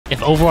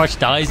Overwatch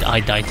dies, I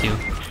die too.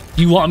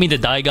 You want me to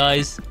die,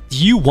 guys? Do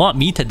you want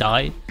me to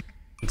die?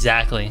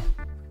 Exactly.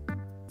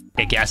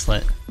 Okay,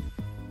 gaslit.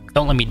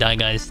 Don't let me die,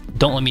 guys.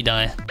 Don't let me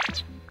die.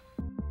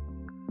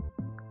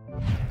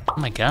 Oh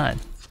my god.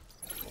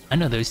 I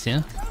know those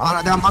two.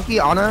 Ana, that monkey,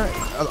 Ana,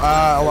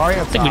 Alari.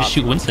 I think we just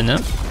shoot Winston, no?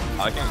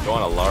 I can go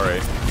on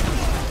Alari.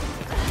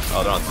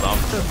 Oh, they're on some.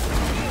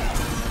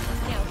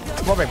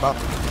 What big buff?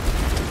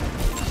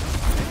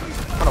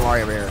 Not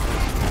Alari over here.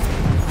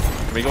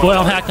 Boy,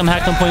 I'm hacked, I'm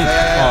point.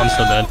 Oh, I'm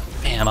so dead.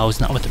 Damn, I was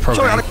not with the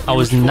program. I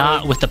was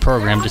not with the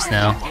program just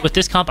now. With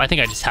this comp, I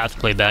think I just have to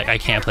play back. I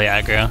can't play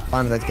aggro.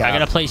 I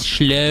gotta play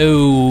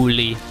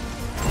slowly.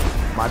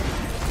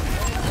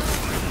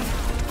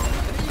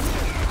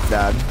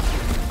 Dad.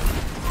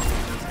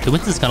 The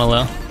Winston's kinda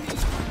low.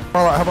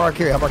 How about our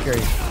carry? How about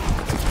carry?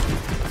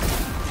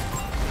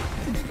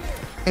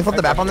 Can you flip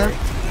the map on there?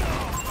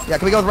 Yeah,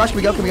 can we go with rush? Can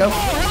we go? Can we go?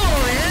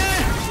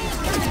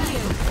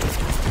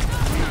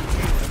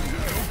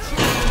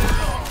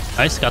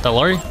 Nice, got that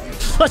Lori.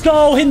 Let's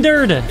go,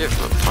 hindered! Okay,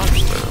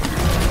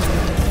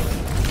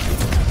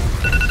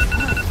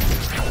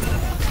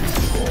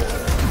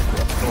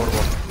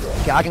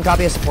 I can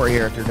copy a support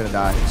here if you're gonna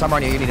die. Summer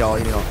on you, you need all,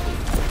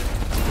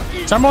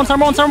 Summer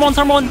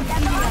one.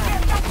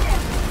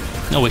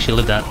 No way she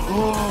lived that.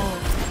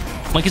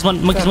 Monkey's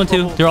one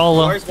too. They're all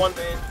low. They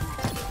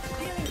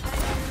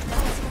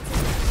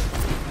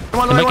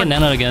might get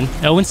nano again.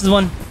 Oh, Winston's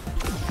one.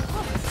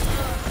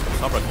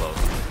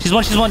 She's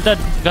one dead.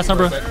 Got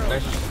Sombra.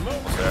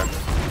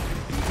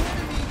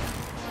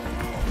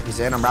 He's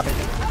in, I'm rapping.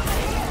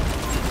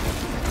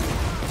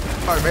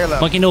 Oh, very low.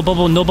 Monkey, no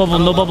bubble. No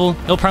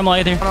primal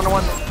either.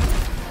 One.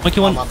 Monkey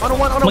one.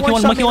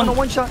 Monkey one.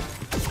 One shot.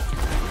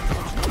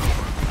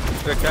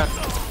 Good cat.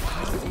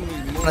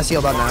 I'm gonna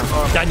seal that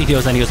now. I need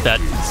heals bad.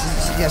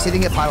 Yeah, see, they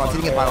can get pylon.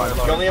 You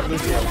only have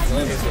Lucio. I'm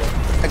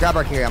gonna grab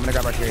our carry.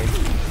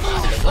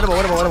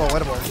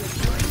 Winnable.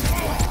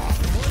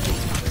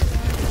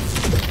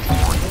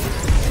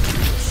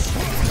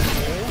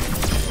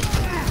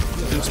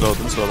 Slow.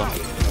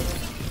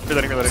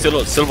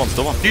 Still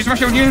one. Use my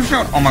shield.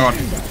 Oh my god.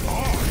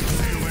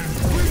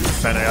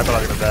 I thought I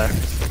was gonna die.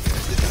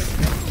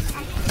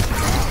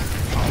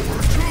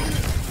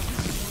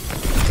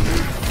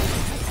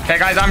 Okay,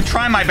 guys, I'm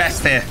trying my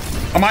best here.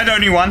 Am I the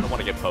only one? I don't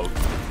want to get poked.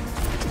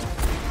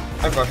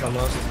 I've rushed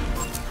almost.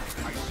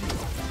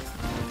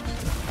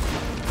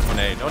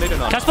 No need to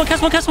not. Cast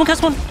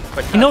one.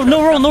 No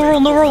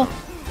roll.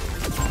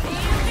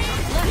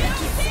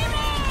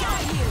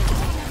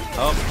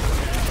 Oh.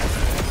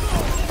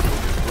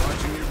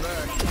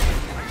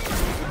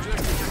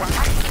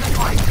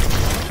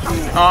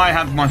 Oh, I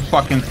have my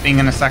fucking thing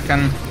in a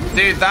second.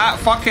 Dude, that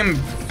fucking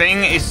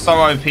thing is so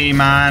OP,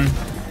 man.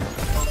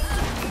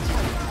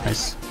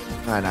 Nice.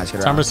 Alright, nice.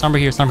 Sombra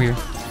here.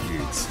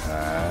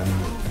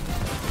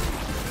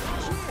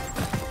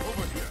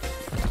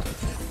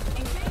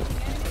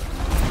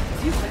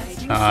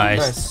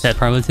 Nice. That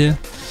probably too.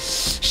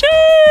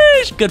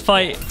 Sheesh! Good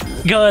fight.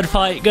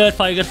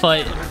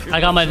 I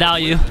got my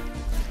value.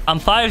 I'm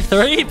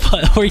 5'3",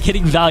 but we're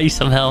getting value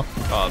somehow.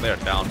 Oh, they're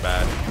down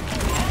bad.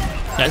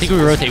 Yeah, I think we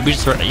rotate. We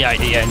just yeah.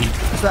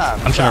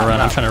 I'm trying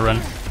to run.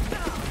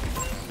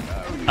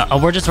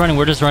 We're just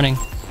running.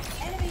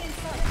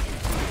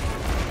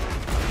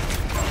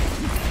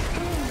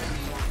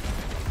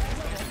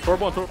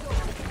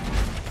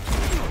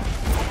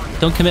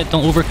 Don't commit.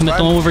 Don't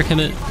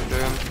overcommit.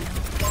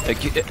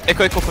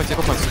 Echo points.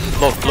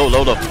 Low.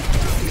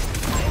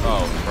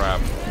 Oh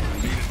crap.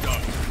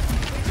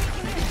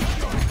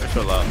 They're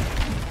so low.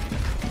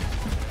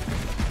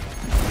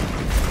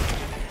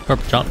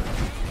 Corp drop.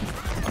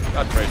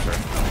 Got Tracer.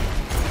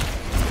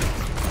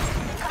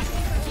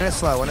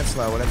 When it's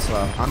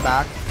slow. I'm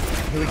back.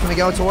 Can we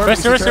go toward?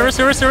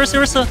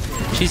 Orisa.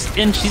 She's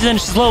in. She's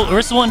low.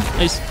 Orisa one.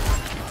 Nice.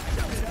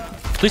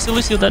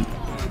 Lucio dead.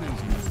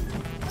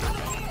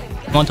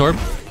 Come on, Torb.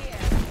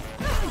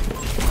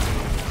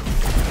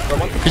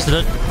 Chris is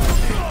dead.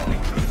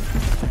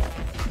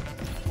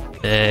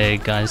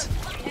 Big guys.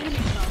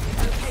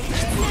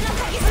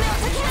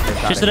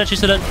 She's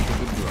dead.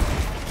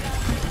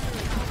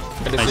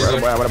 Nice.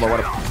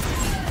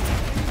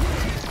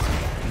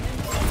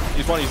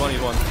 What? He's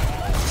one.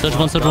 Surge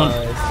one.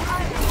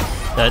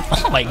 Dead.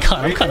 Oh my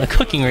god, I'm kind of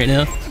cooking right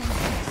now.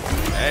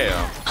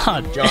 Damn.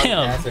 God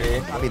damn.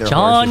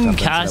 John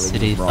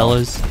Cassidy,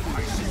 fellas.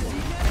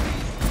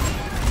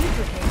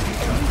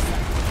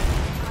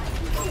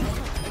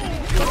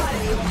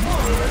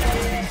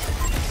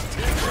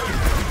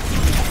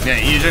 Yeah,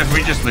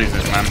 we just lose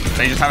this, man.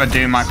 They just have a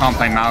Doom. I can't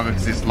play Malga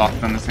because it's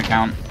locked on this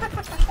account.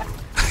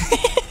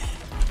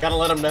 Gotta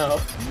let him know.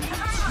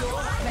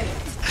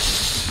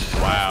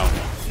 Wow.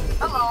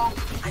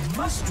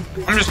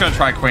 I'm just gonna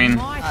try Queen.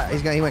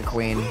 He went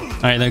Queen.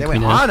 Alright, then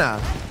Queen. Ana.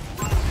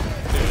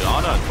 Dude,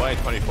 Ana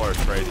 2024 is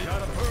crazy.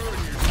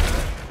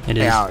 It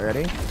is. Out,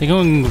 ready? They're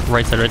going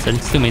right side.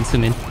 It's too main.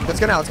 Let's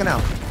go now.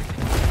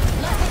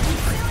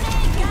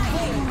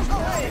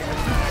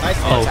 Nice.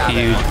 Oh,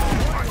 huge.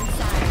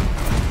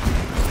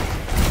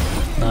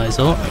 Nice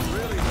ult.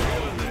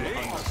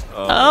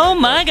 Oh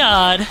my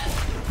god.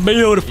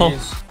 Beautiful.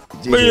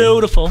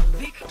 Beautiful.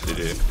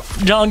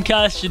 GG. John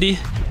Cassidy.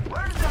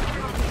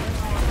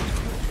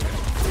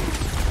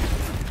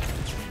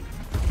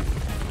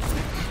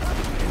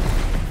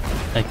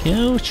 Thank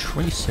you,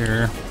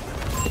 Tracer.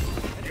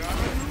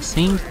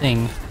 Same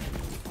thing.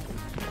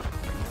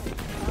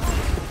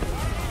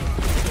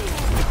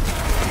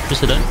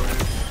 Just done.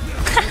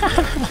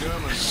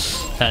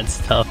 That's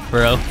tough,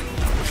 bro.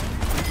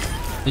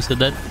 You said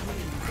that.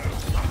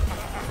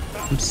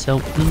 I'm so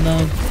in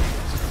love.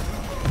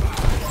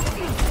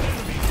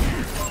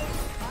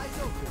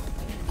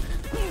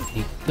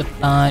 Hey,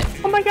 goodbye.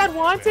 Oh my god,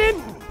 Wanted!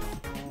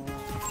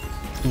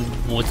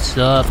 What's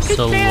up,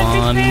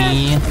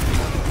 Salami?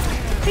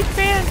 Big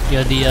fan!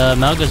 Yeah, the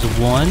Malga's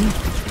one.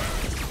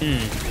 I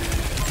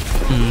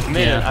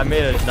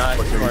made a not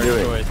smart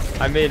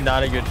choice. I made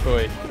not a good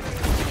choice.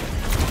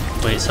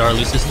 Wait, sorry,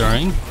 Lucy's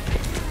throwing.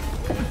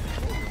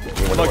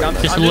 Look, I'm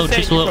Just I'm low,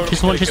 just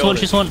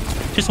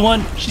just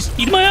one. She's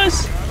eating my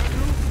ass.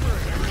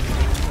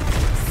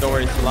 Don't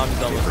worry,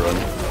 Salami's almost run.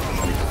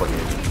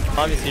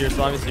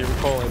 Salami's here,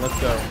 we're calling, let's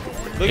go.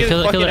 Look at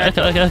this fucking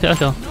Echo.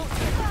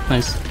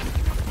 Nice.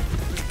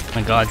 Oh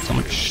my god, so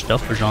much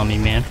stuff for zombie,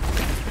 man.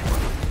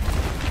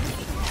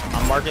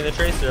 I'm marking the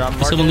tracer, I'm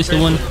marking the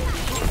tracer. One.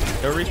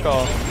 No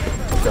recall.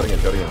 Cutting it.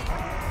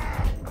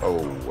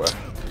 Oh.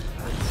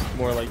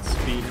 More like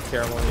speed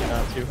ceremony,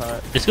 not too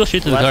hot. Just go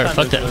straight to the guard.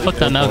 Fuck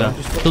that Malga.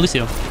 Kill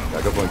Lucio.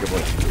 Yeah, good point.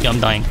 Yeah, I'm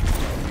dying.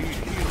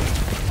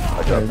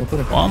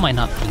 Why am I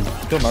not being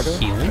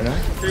healed?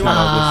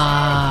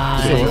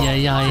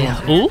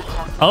 Yeah. Ooh.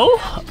 Oh.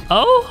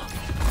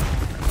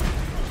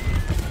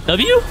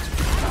 W?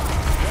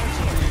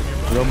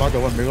 Real Margo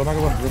one.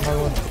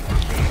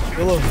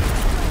 Hello.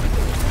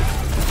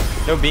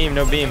 No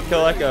beam.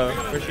 Kill Echo.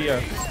 Where'd she go?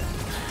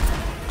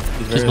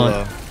 He's very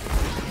low.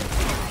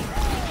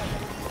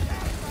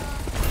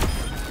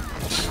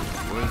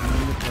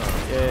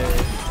 Yay.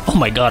 Oh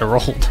my god, I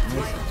rolled. I'm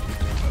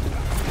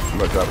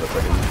gonna drop it a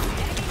second.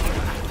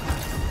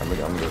 I'm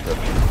gonna go touch.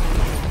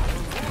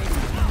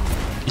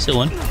 You still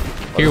one?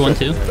 Here, one,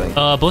 two.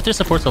 Both their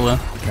supports are low.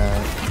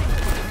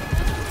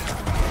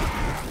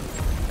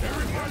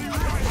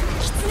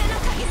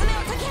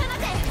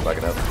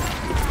 Backing up.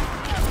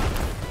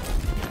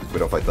 We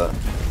don't fight that.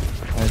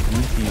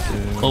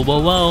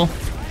 Whoa.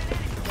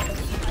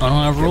 I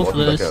don't have rules for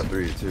this. Back out.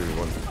 3, 2,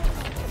 1.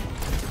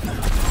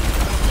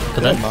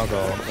 Put that.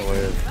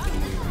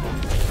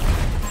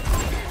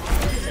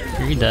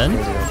 Are you dead?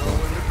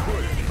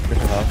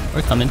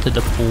 We're coming to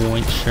the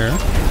point, sure.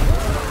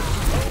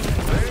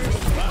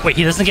 Wait,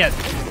 he doesn't get...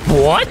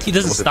 What? He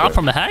doesn't stop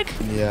from the hack?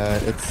 Yeah,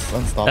 it's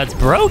unstoppable. That's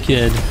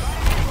broken.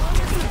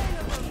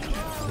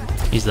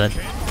 He's dead.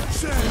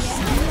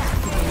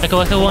 Echo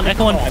one.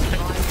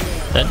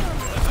 Dead.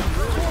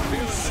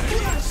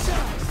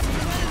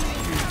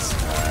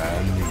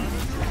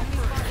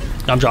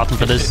 I'm dropping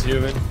for this.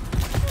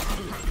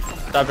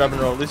 Stop, drop,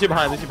 and roll. Lucio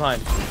behind. Lucio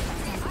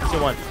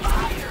one.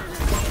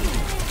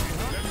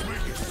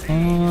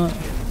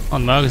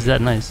 On Margo's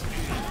dead, nice.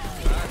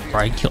 Bro,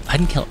 I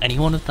didn't kill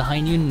anyone with the high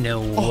noon? No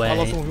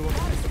way.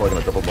 Probably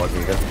gonna double block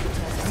me again.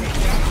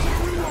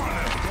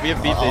 We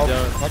have beat, they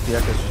don't. Fuck the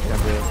Echo, she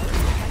can't do it.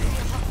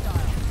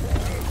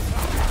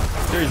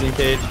 Fury's in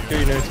cage.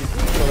 Fury knows he's...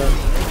 Hold on.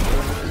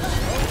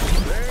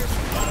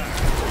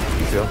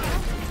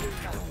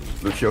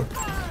 Lucio.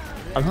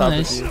 I'm top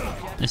Nice. of you.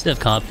 I still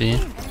have copy.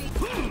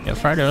 Yo,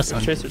 Friday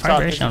sounds Tracer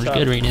top.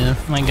 good right now.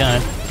 Oh my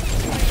god.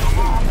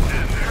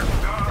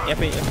 Yep.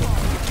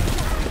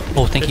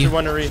 Oh, thank you.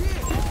 One to read.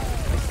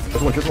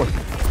 Just one.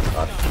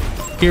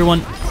 Here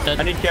one. Dead.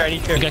 I need care. We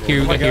got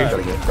here. Gotta get. I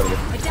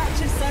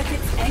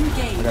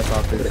got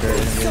top there.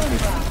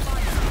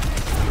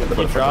 Can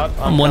you drop?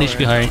 I'm 1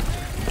 HP high.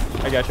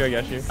 I got you. I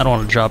don't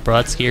want to drop, bro.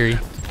 That's scary.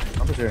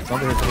 Something here.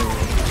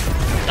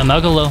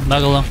 Malgo low.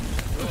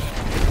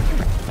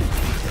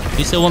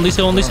 Lucio one.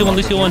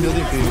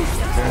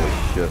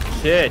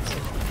 Shit. I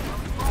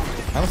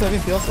almost have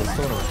anything else.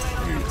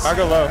 I'll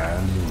go low.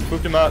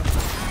 Booped him up.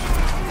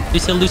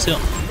 Lucio.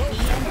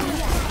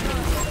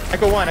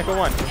 Echo one.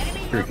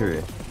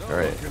 Curie.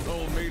 Alright.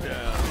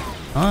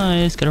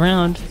 Nice, get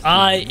around.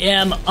 I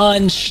am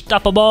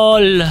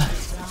unstoppable.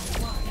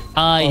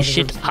 I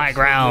shit high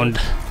ground.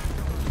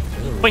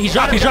 Wait, he's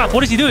dropped.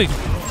 What is he doing?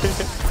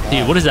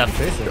 Dude, what is that? I'm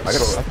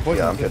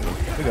hitting him.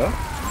 Here we go.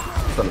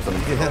 Stun.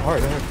 Get hit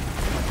hard.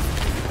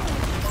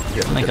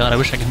 Oh my god, I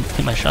wish I could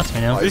hit my shots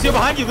right now. Lucio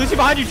behind you.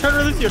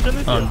 Turn Lucio.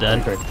 Oh, I'm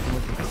dead. Okay.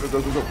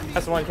 Go.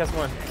 Cast one.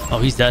 Oh,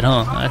 he's dead,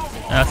 huh?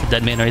 That's a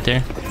dead man right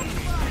there.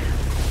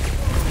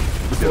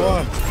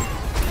 Lucio.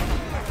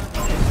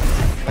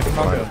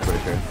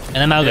 And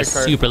that Malga's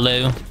super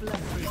low.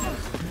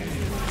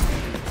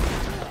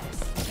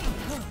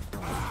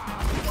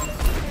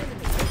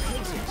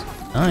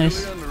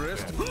 Nice.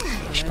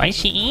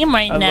 Spicy aim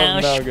right now.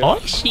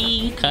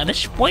 Spicy. Kinda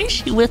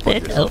spicy with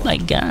it. Oh my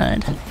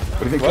god.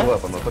 What do you think? Go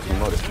up. I'm gonna fucking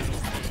notice.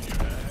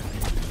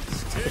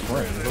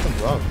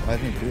 Nothing's wrong. I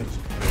think, dude.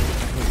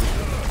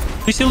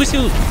 Lucio,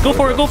 Lucio, go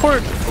for it, go for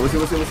it.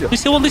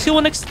 Lucio. Lucio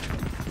one next.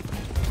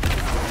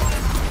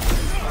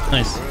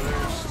 Nice.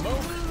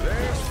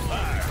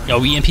 Yo,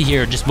 we EMP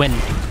here, just win.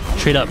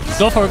 Straight up.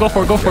 Go for it, go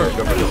for it, go for it.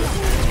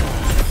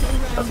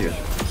 That's huge.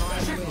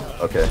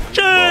 Okay.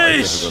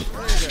 Sheesh!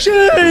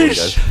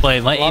 Sheesh!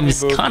 Boy, my aim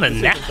is kind of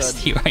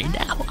nasty right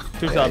now.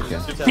 Two top.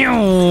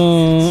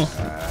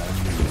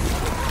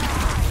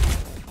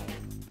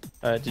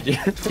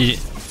 GG.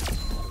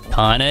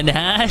 Kinda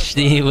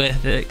nasty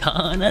with it.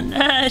 Kinda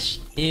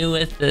nasty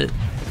with it. I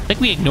think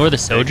we ignore the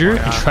soldier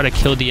and try to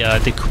kill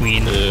the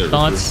queen.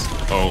 Thoughts?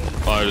 Oh,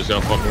 I just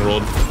got fucking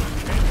rolled.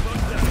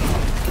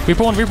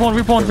 Reaper one, Reaper one,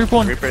 Reaper one, Reaper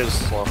one. Reaper is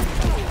slow.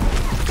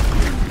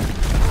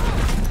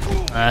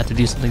 I have to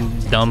do something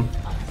dumb.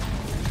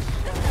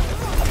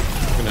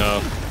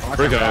 No.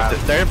 Brig out.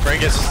 Their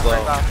brig is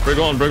slow. Brig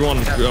one, brig one.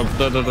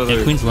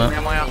 Yeah, queen's low.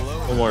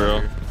 One more,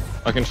 yo.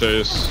 I can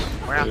chase.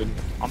 Dude.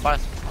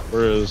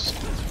 Where is?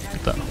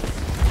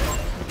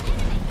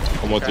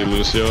 I'm with you,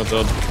 Lucio,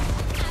 dead.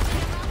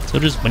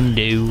 Soldier's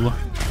window.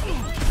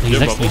 He's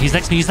next to me, he's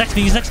next to me, he's next to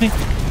me, he's next to me.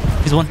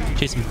 He's one.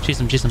 Chase him, chase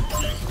him, chase him.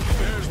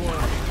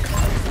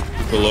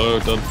 Below,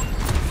 dead.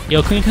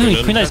 Yo, queen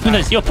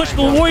dice. Yo, push,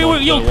 warrior,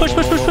 yo, push.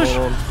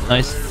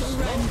 Nice.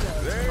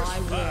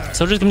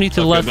 Soldier's gonna need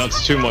to the left.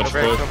 That's too much,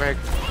 bro.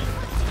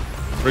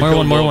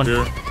 More one.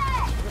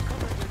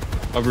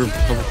 Cover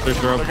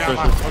Fisher.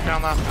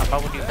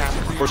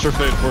 Force her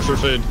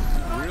fade.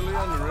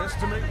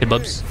 Hey,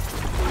 Bubs.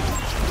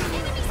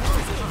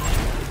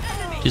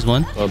 She's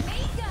one.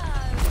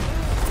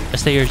 I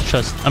stay here,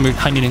 trust. I'm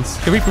high needing.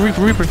 Hey,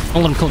 Reaper.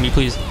 Don't let him kill me,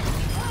 please.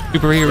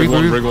 Reaper right here,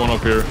 Reaper. Brig one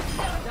up here.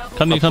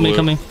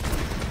 Coming.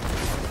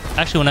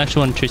 Actually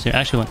one, Tracer.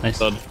 Actually one, nice.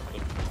 Dead.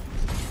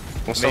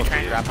 He's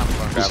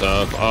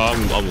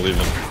I'm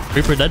leaving.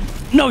 Reaper dead?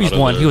 No, he's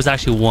one. He was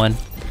actually one.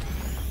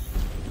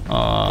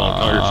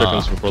 Count your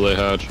chickens before they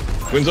hatch.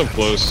 Queen's up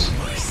close.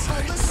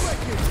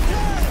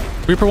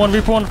 Reaper one,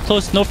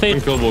 close, no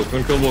fade.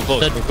 Queen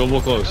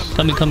killable close.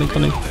 Coming. No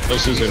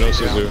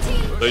Suzu.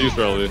 They use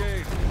rally. Can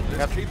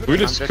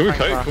we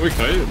kite?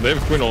 They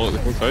have queen ult.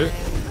 Can we kite? I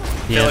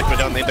feel like we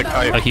don't need to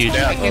kite. A huge.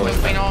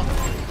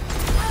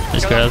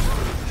 Nice grab.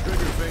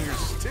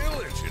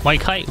 Why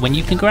kite when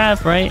you can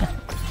grab, right?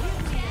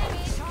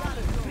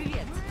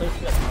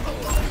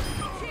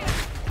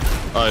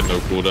 I had no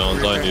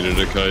cooldowns. I needed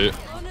a kite.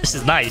 This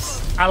is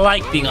nice. I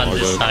like being on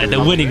this side, the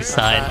winning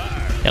side.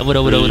 Yeah,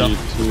 Widow. 3,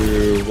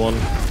 2, 1.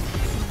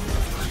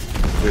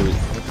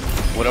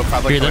 Widow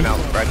probably going out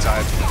right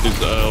side. He's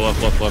left.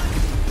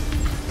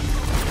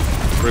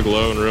 Brig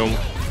low in room.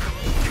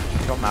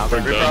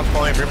 Reaper on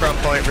point.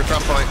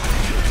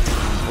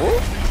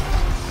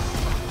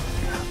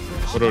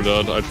 Widow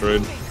dead. I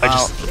trade.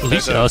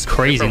 That was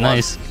crazy,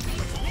 nice.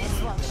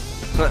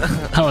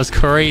 That was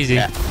crazy.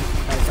 Yeah.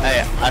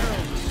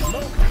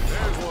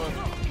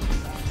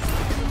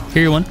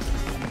 Here you one.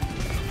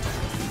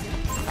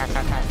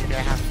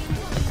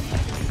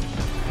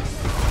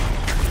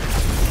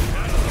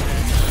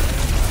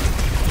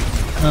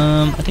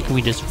 I think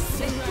we just.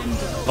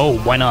 Oh,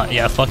 why not?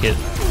 Yeah, fuck it.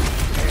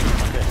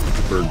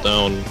 Reaper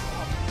down.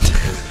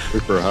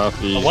 Reaper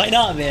halfy. Why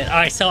not, man? All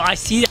right, so I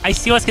see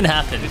what's gonna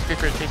happen.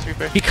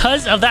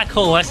 Because of that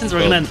coalescence,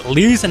 we're gonna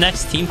lose the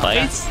next team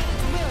fights.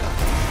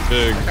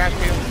 Big.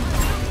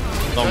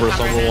 Number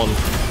one.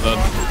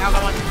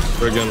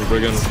 Brigand.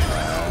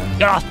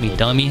 Get off me,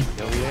 dummy.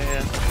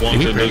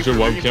 Wanted, does your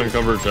webcam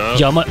cover chat?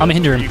 Yeah, I'm gonna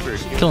hinder him.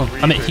 Kill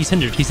him. He's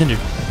hindered.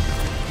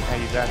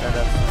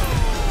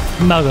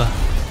 Maga.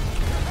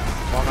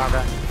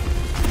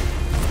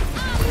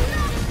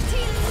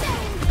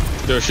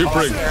 Yeah, shoot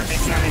Brig.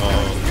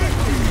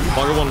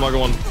 Maga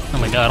one. Oh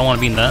my god, I don't want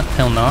to be in that.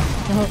 Hell no.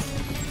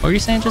 What were you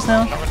saying just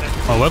now?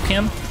 Oh,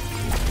 webcam?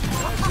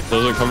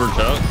 Does it cover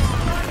chat?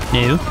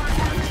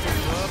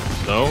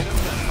 No.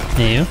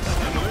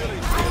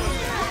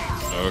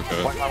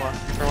 Okay.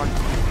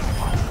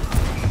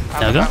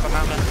 Naga?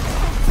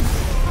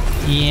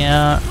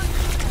 Yeah.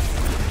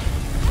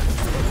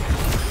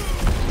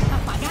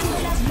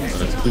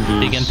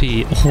 Big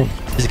MP. Oh,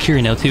 there's a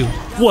Kiri now too.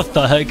 What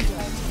the heck?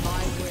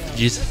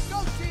 Jeez.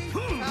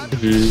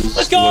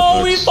 Let's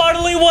go! We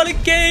finally won a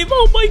game!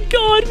 Oh my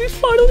god, we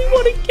finally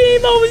won a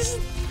game! That was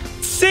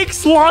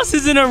 6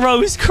 losses in a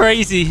row. It's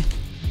crazy.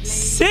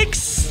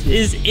 6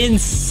 is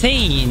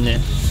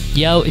insane.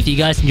 Yo, if you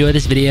guys enjoyed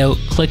this video,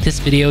 click this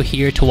video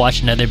here to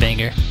watch another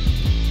banger.